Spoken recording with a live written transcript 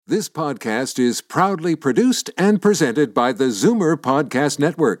This podcast is proudly produced and presented by the Zoomer Podcast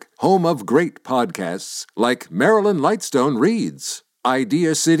Network, home of great podcasts like Marilyn Lightstone Reads,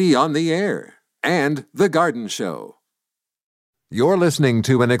 Idea City on the Air, and The Garden Show. You're listening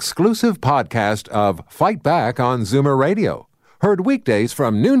to an exclusive podcast of Fight Back on Zoomer Radio, heard weekdays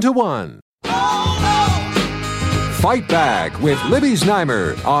from noon to 1. Fight Back with Libby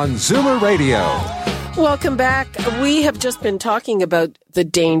Znaimer on Zoomer Radio. Welcome back. We have just been talking about the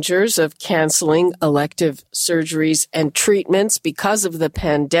dangers of canceling elective surgeries and treatments because of the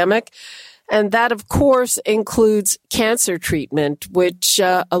pandemic. And that, of course, includes cancer treatment, which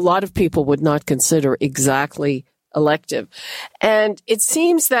a lot of people would not consider exactly elective. And it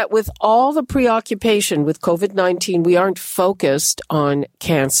seems that with all the preoccupation with COVID-19, we aren't focused on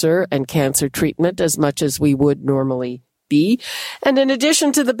cancer and cancer treatment as much as we would normally be. And in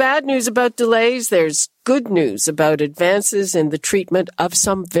addition to the bad news about delays, there's good news about advances in the treatment of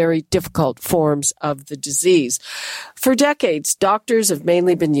some very difficult forms of the disease. For decades, doctors have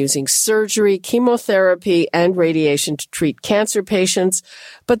mainly been using surgery, chemotherapy, and radiation to treat cancer patients.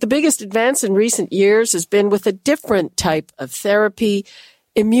 But the biggest advance in recent years has been with a different type of therapy,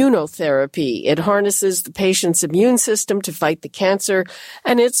 immunotherapy. It harnesses the patient's immune system to fight the cancer,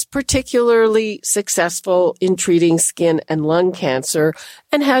 and it's particularly successful in treating skin and lung cancer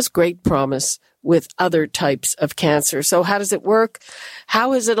and has great promise with other types of cancer. So how does it work?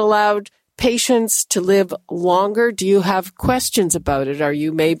 How has it allowed patients to live longer? Do you have questions about it? Are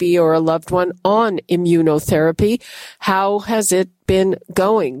you maybe or a loved one on immunotherapy? How has it been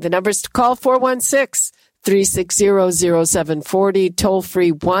going? The numbers to call 416-360-0740, toll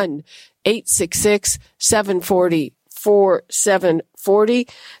free 1-866-740-4740.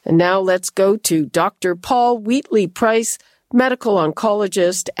 And now let's go to Dr. Paul Wheatley-Price, medical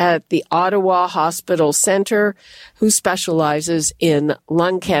oncologist at the Ottawa Hospital Centre, who specializes in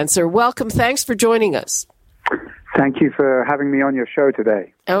lung cancer. Welcome. Thanks for joining us. Thank you for having me on your show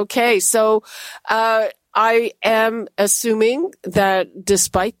today. Okay, so I am assuming that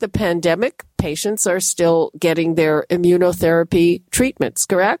despite the pandemic, patients are still getting their immunotherapy treatments,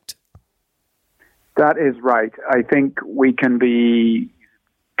 correct? That is right. I think we can be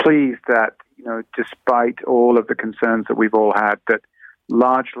pleased that, despite all of the concerns that we've all had, that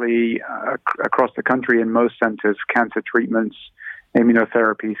largely across the country in most centers, cancer treatments,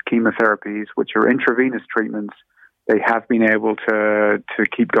 immunotherapies, chemotherapies, which are intravenous treatments, they have been able to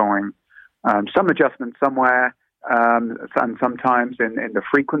keep going. Some adjustments somewhere, and sometimes in the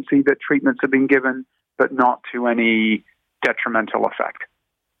frequency that treatments have been given, but not to any detrimental effect.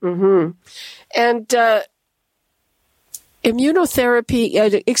 Mm-hmm. And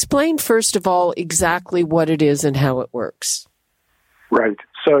immunotherapy, explain first of all exactly what it is and how it works. Right.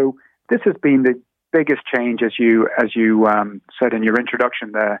 So this has been the biggest change, as you said in your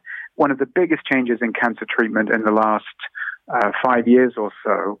introduction there. One of the biggest changes in cancer treatment in the last 5 years or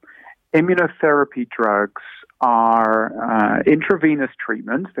so. Immunotherapy drugs are intravenous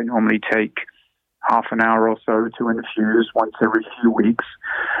treatments. They normally take half an hour or so to infuse once every few weeks.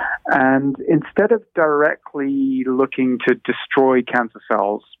 And instead of directly looking to destroy cancer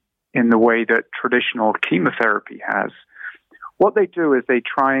cells in the way that traditional chemotherapy has, what they do is they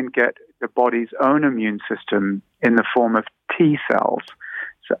try and get the body's own immune system in the form of T cells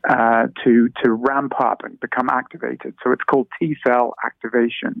to ramp up and become activated. So it's called T cell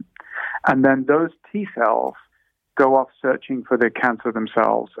activation. And then those T cells go off searching for the cancer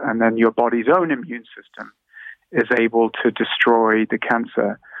themselves, and then your body's own immune system is able to destroy the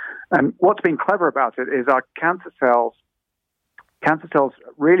cancer. And what's been clever about it is our cancer cells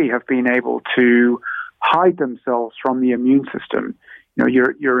really have been able to hide themselves from the immune system.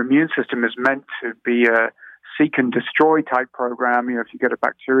 Your immune system is meant to be a seek and destroy type program. If you get a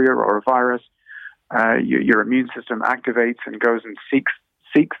bacteria or a virus, your immune system activates and goes and seeks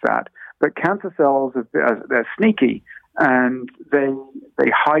that. But cancer cells, they're sneaky, and they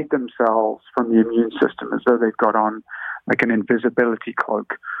hide themselves from the immune system as though they've got on like an invisibility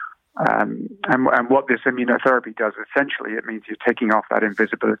cloak. And what this immunotherapy does, essentially, it means you're taking off that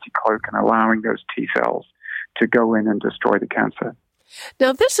invisibility cloak and allowing those T cells to go in and destroy the cancer.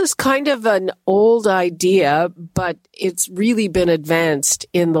 Now, this is kind of an old idea, but it's really been advanced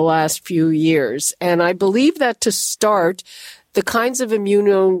in the last few years. And I believe that to start, the kinds of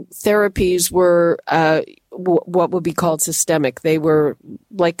immunotherapies were what would be called systemic. They were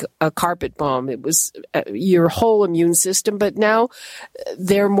like a carpet bomb. It was your whole immune system, but now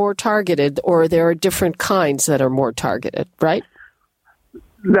they're more targeted, or there are different kinds that are more targeted, right?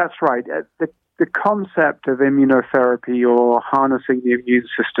 That's right. The concept of immunotherapy or harnessing the immune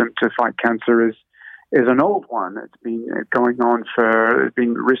system to fight cancer is is an old one. It's been it's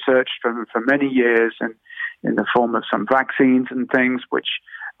been researched for many years, and in the form of some vaccines and things, which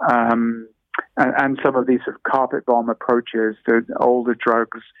and some of these sort of carpet bomb approaches, the older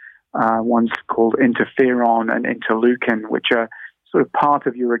drugs, ones called interferon and interleukin, which are sort of part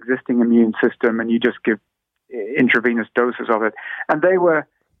of your existing immune system, and you just give intravenous doses of it. And they were,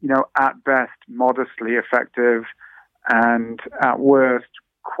 at best, modestly effective, and at worst,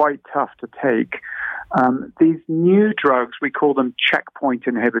 quite tough to take. These new drugs, we call them checkpoint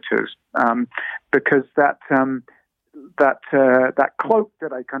inhibitors, because that cloak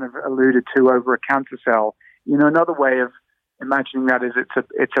that I kind of alluded to over a cancer cell, another way of imagining that is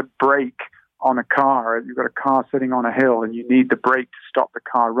it's a brake on a car. You've got a car sitting on a hill, and you need the brake to stop the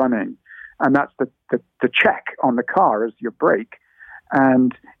car running, and that's the check on the car is your brake.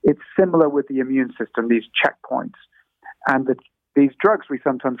 And it's similar with the immune system, these checkpoints. And these drugs, we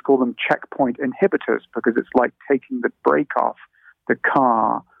sometimes call them checkpoint inhibitors, because it's like taking the brake off the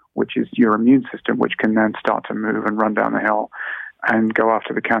car, which is your immune system, which can then start to move and run down the hill and go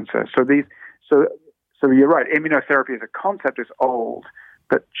after the cancer. So you're right. Immunotherapy as a concept is old,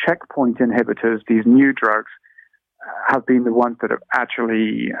 but checkpoint inhibitors, these new drugs, have been the ones that have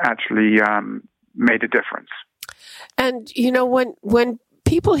actually made a difference. And when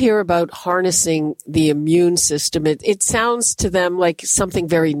people hear about harnessing the immune system, it sounds to them like something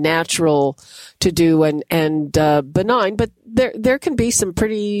very natural to do and benign, but there can be some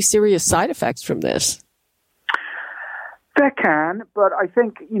pretty serious side effects from this. There can, but I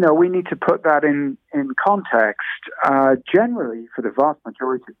think, we need to put that in context. Generally, for the vast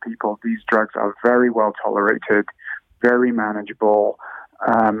majority of people, these drugs are very well tolerated, very manageable.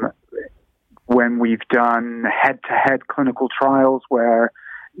 When we've done head-to-head clinical trials where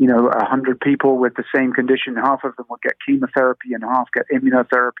 100 people with the same condition, half of them will get chemotherapy and half get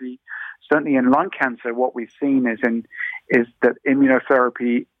immunotherapy. Certainly in lung cancer, what we've seen is that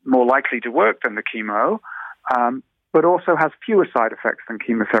immunotherapy more likely to work than the chemo, but also has fewer side effects than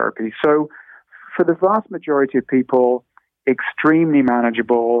chemotherapy. So for the vast majority of people, extremely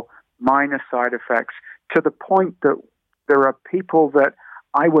manageable, minor side effects, to the point that there are people that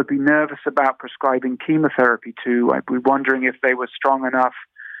I would be nervous about prescribing chemotherapy to. I'd be wondering if they were strong enough,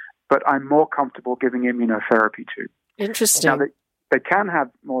 but I'm more comfortable giving immunotherapy to. Interesting. Now, they can have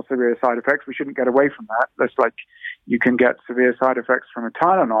more severe side effects. We shouldn't get away from that. That's like you can get severe side effects from a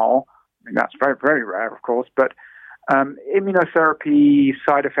Tylenol. I mean, that's very, very rare, of course, but immunotherapy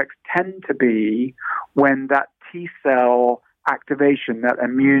side effects tend to be when that T-cell activation, that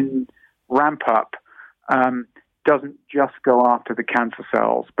immune ramp-up, doesn't just go after the cancer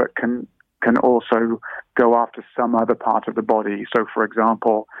cells, but can also go after some other part of the body. So, for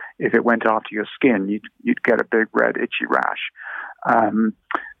example, if it went after your skin, you'd get a big red itchy rash, and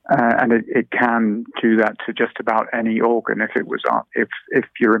it can do that to just about any organ. If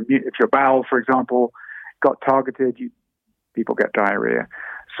your bowel, for example, got targeted, people get diarrhea.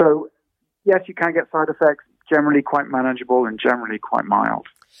 So, yes, you can get side effects. Generally quite manageable and generally quite mild.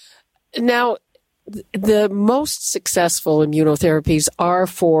 Now, the most successful immunotherapies are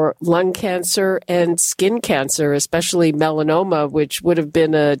for lung cancer and skin cancer, especially melanoma, which would have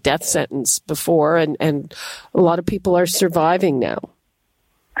been a death sentence before, and a lot of people are surviving now.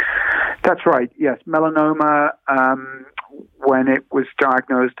 That's right, yes. Melanoma, when it was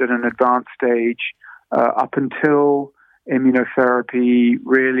diagnosed at an advanced stage, up until immunotherapy,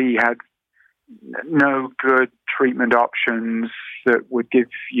 really had no good treatment options that would give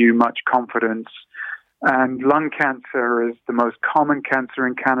you much confidence. And lung cancer is the most common cancer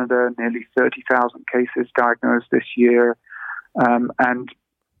in Canada, nearly 30,000 cases diagnosed this year. And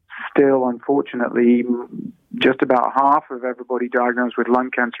still, unfortunately, just about half of everybody diagnosed with lung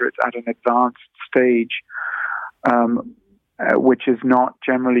cancer, it's at an advanced stage, which is not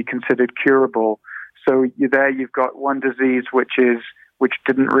generally considered curable. So you've got one disease which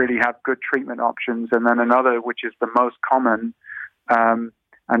didn't really have good treatment options, and then another which is the most common,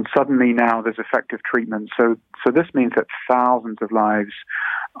 and suddenly now there's effective treatment. So this means that thousands of lives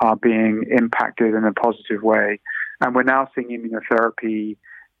are being impacted in a positive way, and we're now seeing immunotherapy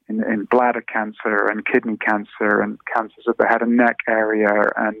in bladder cancer and kidney cancer and cancers of the head and neck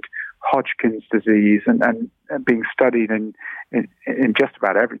area and Hodgkin's disease and being studied in just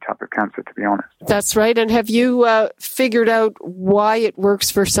about every type of cancer, to be honest. That's right. And have you figured out why it works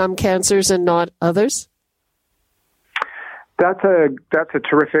for some cancers and not others? That's a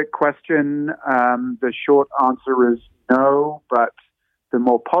terrific question. The short answer is no, but the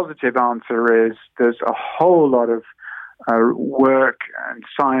more positive answer is there's a whole lot of work and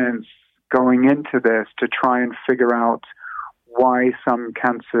science going into this to try and figure out why some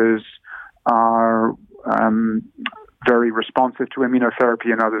cancers are very responsive to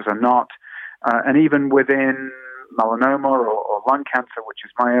immunotherapy and others are not. And even within melanoma or lung cancer, which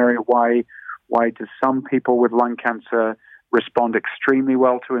is my area, why do some people with lung cancer respond extremely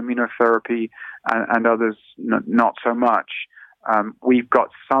well to immunotherapy and others not so much? We've got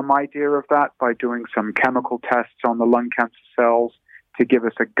some idea of that by doing some chemical tests on the lung cancer cells to give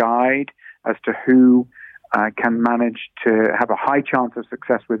us a guide as to who can manage to have a high chance of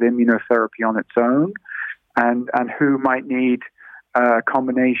success with immunotherapy on its own, and who might need a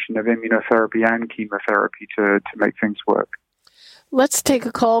combination of immunotherapy and chemotherapy to make things work. Let's take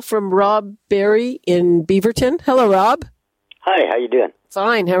a call from Rob Berry in Beaverton. Hello, Rob. Hi, how you doing?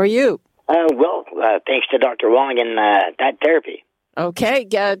 Fine. How are you? Thanks to Dr. Wong and that therapy. Okay,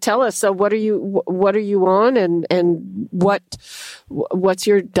 tell us. So, what are you on, and what's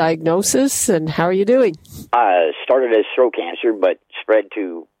your diagnosis, and how are you doing? Started as throat cancer, but spread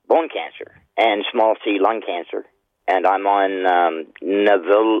to bone cancer and small C lung cancer, and I'm on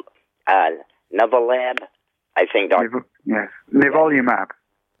Nivolumab. I think, Doctor. Yes, Nivolumab.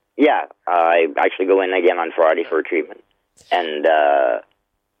 Yeah, I actually go in again on Friday for a treatment, and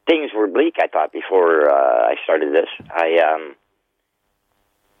things were bleak, I thought, before I started this.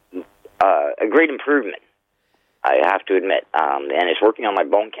 A great improvement, I have to admit, and it's working on my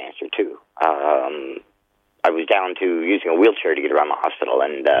bone cancer, too. I was down to using a wheelchair to get around the hospital,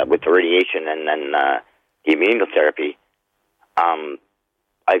 and with the radiation and then the immunotherapy,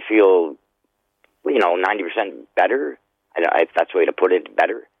 I feel, 90% better. If that's the way to put it,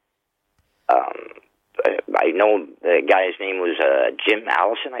 better. I know the guy's name was Jim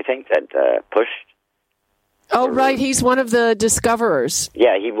Allison, I think, that pushed. Oh, right. He's one of the discoverers.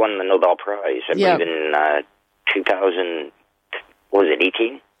 Yeah, he won the Nobel Prize, I believe, in 2000, what was it,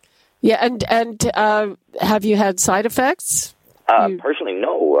 18? Yeah, and have you had side effects? Personally,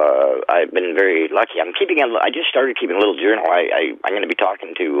 no. I've been very lucky. I just started keeping a little journal. I'm going to be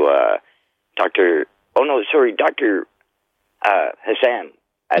talking to Dr. Hassan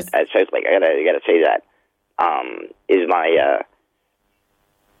at South Lake. I gotta say that is my.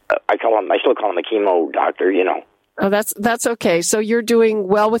 I still call him a chemo doctor. Oh, that's okay. So you're doing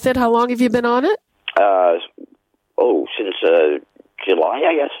well with it. How long have you been on it? Since July,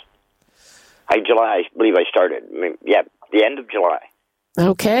 I guess. I believe I started. The end of July.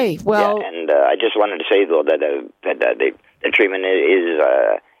 Okay. Well, yeah, and I just wanted to say though that the treatment is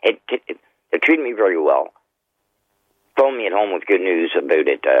they're treating me very well. Phone me at home with good news about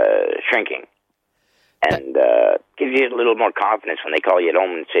it shrinking. And gives you a little more confidence when they call you at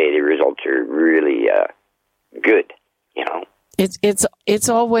home and say the results are really good, It's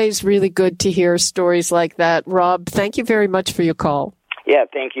always really good to hear stories like that. Rob, thank you very much for your call. Yeah,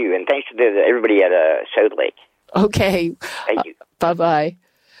 thank you. And thanks to everybody at South Lake. Okay. Thank you. Bye-bye.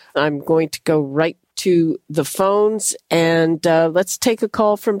 I'm going to go right to the phones, and let's take a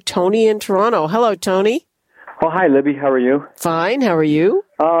call from Tony in Toronto. Hello, Tony. Oh, hi, Libby. How are you? Fine. How are you?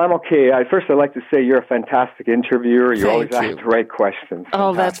 I'm okay. First, I'd like to say you're a fantastic interviewer. You always ask the right questions.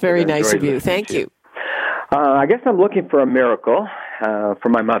 Oh, that's very nice of you. Thank you. I guess I'm looking for a miracle for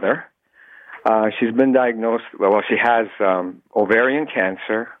my mother. She's been diagnosed, she has ovarian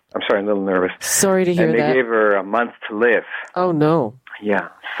cancer. I'm sorry, I'm a little nervous. Sorry to hear that. And they gave her a month to live. Oh, no. Yeah.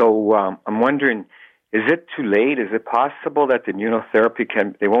 So I'm wondering, is it too late? Is it possible that the immunotherapy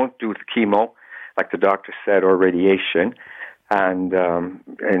they won't do the chemo, like the doctor said, or radiation? And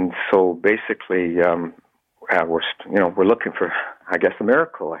so basically, we're looking for, I guess, a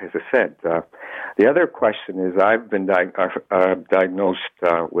miracle, as I said. The other question is, I've been diagnosed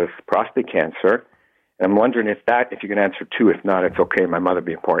with prostate cancer. I'm wondering if you can answer two. If not, it's okay. My mother would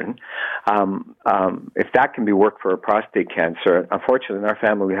be important. If that can be worked for a prostate cancer. Unfortunately, in our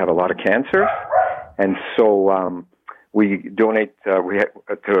family, we have a lot of cancer. And so we donate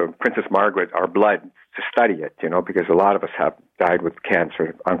to Princess Margaret our blood to study it, because a lot of us have died with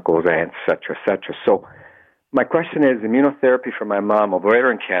cancer, uncles, aunts, et cetera. So my question is, immunotherapy for my mom,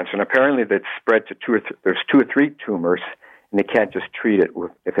 ovarian cancer, and apparently that's spread to there's 2 or 3 tumors, and they can't just treat it.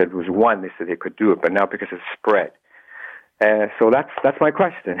 If it was one, they said they could do it, but now because it's spread. So that's my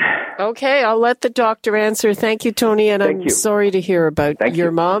question. Okay, I'll let the doctor answer. Thank you, Tony, and I'm sorry to hear about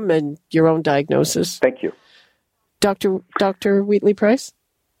your mom and your own diagnosis. Thank you. Dr. Wheatley Price?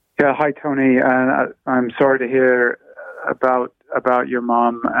 Yeah, hi, Tony. I'm sorry to hear about your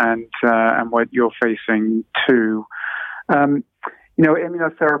mom and what you're facing too.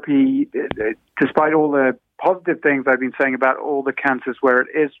 Immunotherapy, despite all the positive things I've been saying about all the cancers where it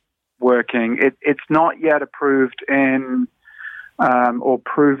is working, it's not yet approved in or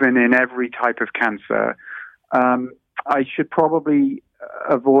proven in every type of cancer. I should probably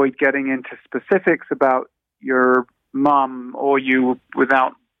avoid getting into specifics about your mum or you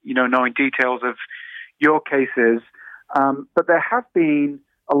without, knowing details of your cases. But there have been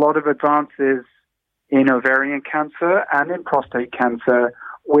a lot of advances in ovarian cancer and in prostate cancer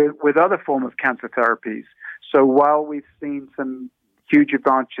with other forms of cancer therapies. So while we've seen some huge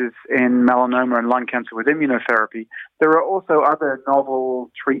advances in melanoma and lung cancer with immunotherapy, there are also other novel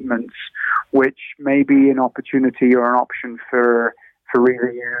treatments which may be an opportunity or an option for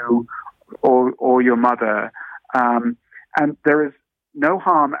either you or your mother. And there is no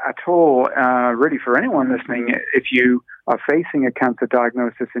harm at all, really, for anyone listening, if you are facing a cancer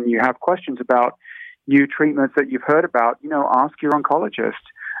diagnosis and you have questions about new treatments that you've heard about, ask your oncologist.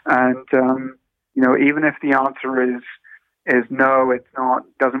 And, even if the answer is no, it's not,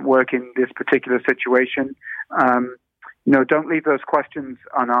 doesn't work in this particular situation, don't leave those questions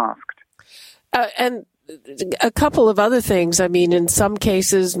unasked. And a couple of other things. I mean, in some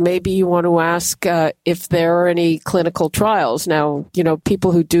cases, maybe you want to ask if there are any clinical trials. Now,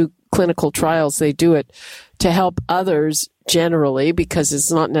 people who do clinical trials, they do it to help others generally because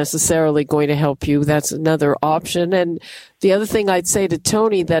it's not necessarily going to help you. That's another option. And the other thing I'd say to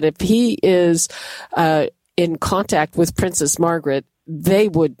Tony, that if he is in contact with Princess Margaret, they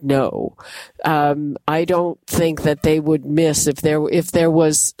would know. I don't think that they would miss if there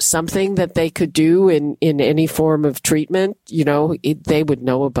was something that they could do in any form of treatment. They would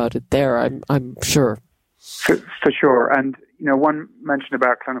know about it there. I'm sure. For sure. And one mention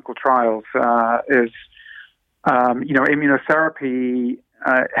about clinical trials is immunotherapy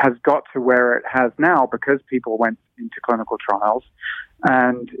has got to where it has now because people went into clinical trials.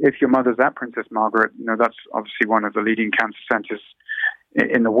 And if your mother's at Princess Margaret, that's obviously one of the leading cancer centers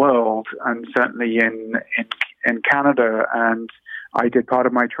in the world, and certainly in Canada. And I did part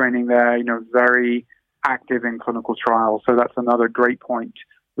of my training there, very active in clinical trials. So that's another great point,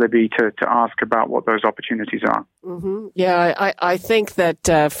 Libby, to ask about what those opportunities are. Mm-hmm. Yeah, I think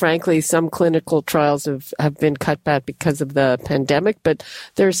that, frankly, some clinical trials have been cut back because of the pandemic, but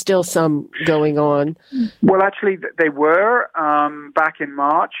there's still some going on. Well, actually, they were. Back in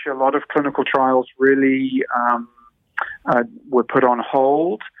March, a lot of clinical trials really were put on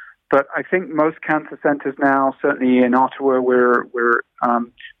hold. But I think most cancer centers now, certainly in Ottawa, we're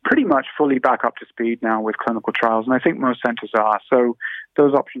pretty much fully back up to speed now with clinical trials, and I think most centers are. So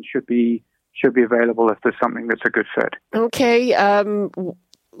those options should be available if there's something that's a good fit. Okay,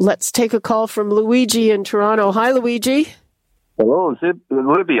 let's take a call from Luigi in Toronto. Hi, Luigi. Hello, is it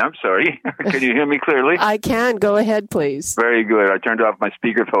Libby? I'm sorry. Can you hear me clearly? I can. Go ahead, please. Very good. I turned off my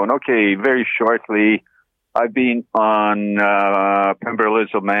speakerphone. Okay, very shortly. I've been on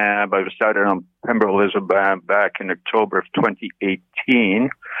pembrolizumab. I started on pembrolizumab back in October of 2018.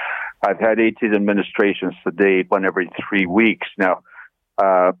 I've had 18 administrations to date, one every 3 weeks. Now,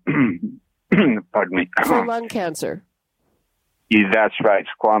 pardon me. For lung cancer. Yeah, that's right.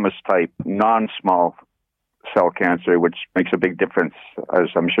 Squamous type, non-small cell cancer, which makes a big difference, as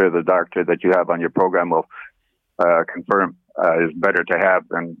I'm sure the doctor that you have on your program will confirm. Is better to have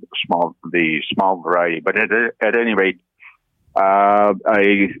than the small variety. But at any rate,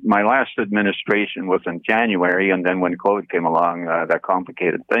 my last administration was in January, and then when COVID came along, that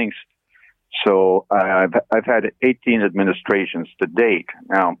complicated things. So I've had 18 administrations to date.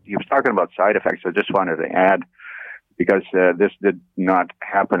 Now, he was talking about side effects. I just wanted to add, because this did not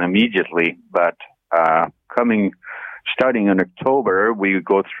happen immediately, but starting in October, we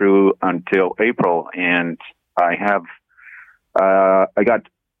go through until April, and I got,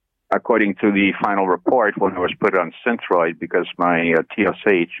 according to the final report, when I was put on Synthroid, because my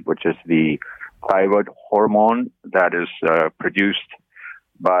TSH, which is the thyroid hormone that is produced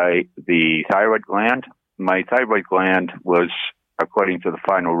by the thyroid gland, my thyroid gland was, according to the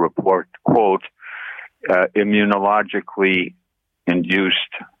final report, quote, immunologically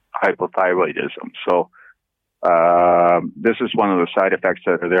induced hypothyroidism. So this is one of the side effects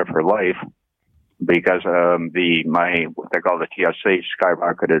that are there for life, because what they call the TSH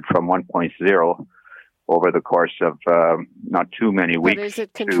skyrocketed from 1.0 over the course of not too many weeks. But is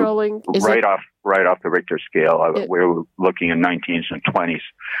it controlling? Right off the Richter scale. We're looking in 19s and 20s.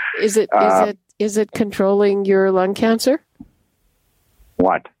 Is it controlling your lung cancer?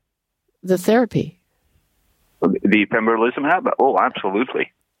 What? The therapy. The pembrolizumab? Oh,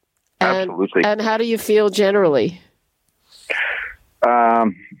 absolutely. Absolutely. And how do you feel generally?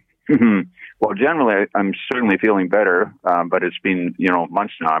 Well, generally, I'm certainly feeling better, but it's been,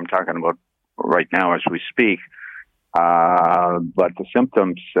 months now. I'm talking about right now as we speak. But the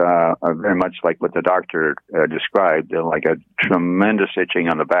symptoms are very much like what the doctor described. They're like a tremendous itching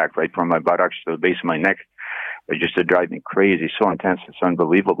on the back, right from my buttocks to the base of my neck. It used to drive me crazy, so intense, it's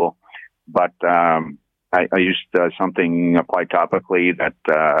unbelievable. But I used something applied topically that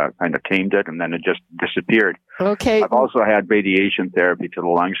kind of tamed it, and then it just disappeared. Okay. I've also had radiation therapy to the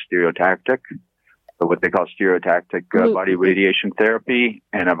lungs, stereotactic, what they call stereotactic body radiation therapy,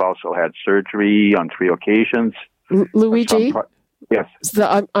 and I've also had surgery on 3 occasions. Luigi? Yes.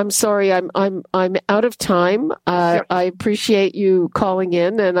 I'm sorry. I'm out of time. Yes. I appreciate you calling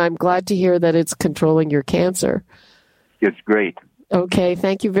in, and I'm glad to hear that it's controlling your cancer. It's great. Okay.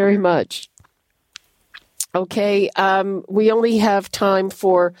 Thank you very much. Okay. We only have time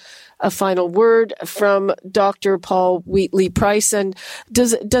for a final word from Dr. Paul Wheatley-Price. And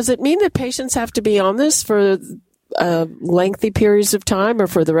does it mean that patients have to be on this for lengthy periods of time or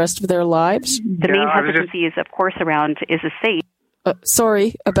for the rest of their lives? The main hesitancy is, of course, around is it safe?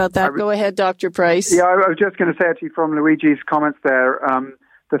 Sorry about that. Go ahead, Dr. Price. Yeah, I was just going to say actually from Luigi's comments there,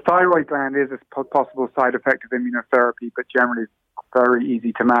 the thyroid gland is a possible side effect of immunotherapy, but generally very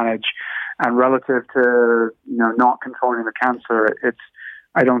easy to manage. And relative to not controlling the cancer,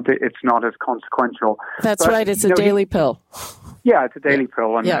 I don't think it's not as consequential. That's right. It's a daily pill. Yeah, it's a daily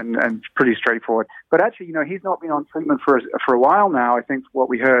pill and pretty straightforward. But actually, he's not been on treatment for a while now. I think what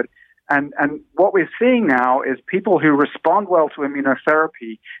we heard. And what we're seeing now is people who respond well to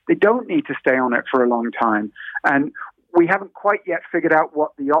immunotherapy, they don't need to stay on it for a long time. And we haven't quite yet figured out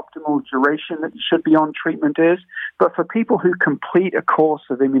what the optimal duration that you should be on treatment is. But for people who complete a course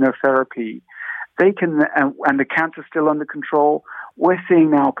of immunotherapy, they can, and the cancer's still under control, we're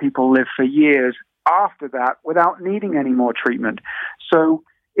seeing now people live for years after that without needing any more treatment. So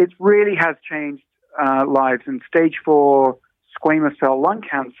it really has changed lives. And stage 4 squamous cell lung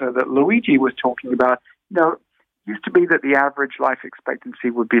cancer that Luigi was talking about, used to be that the average life expectancy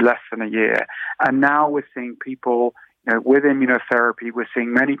would be less than a year. And now we're seeing people, with immunotherapy, we're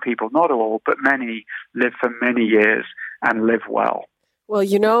seeing many people, not all, but many, live for many years and live well.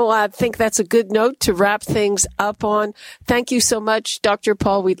 Well, I think that's a good note to wrap things up on. Thank you so much, Dr.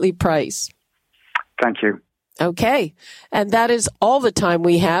 Paul Wheatley-Price. Thank you. Okay. And that is all the time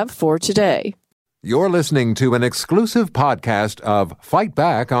we have for today. You're listening to an exclusive podcast of Fight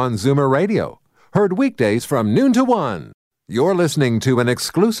Back on Zoomer Radio. Heard weekdays from noon to 1. You're listening to an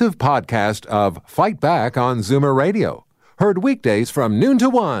exclusive podcast of Fight Back on Zoomer Radio. Heard weekdays from noon to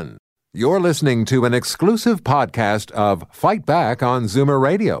 1. You're listening to an exclusive podcast of Fight Back on Zoomer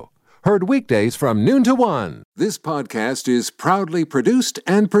Radio. Heard weekdays from noon to 1. This podcast is proudly produced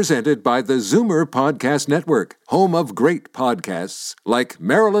and presented by the Zoomer Podcast Network, home of great podcasts like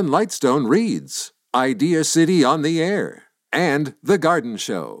Marilyn Lightstone Reads, Idea City on the Air, and The Garden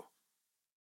Show.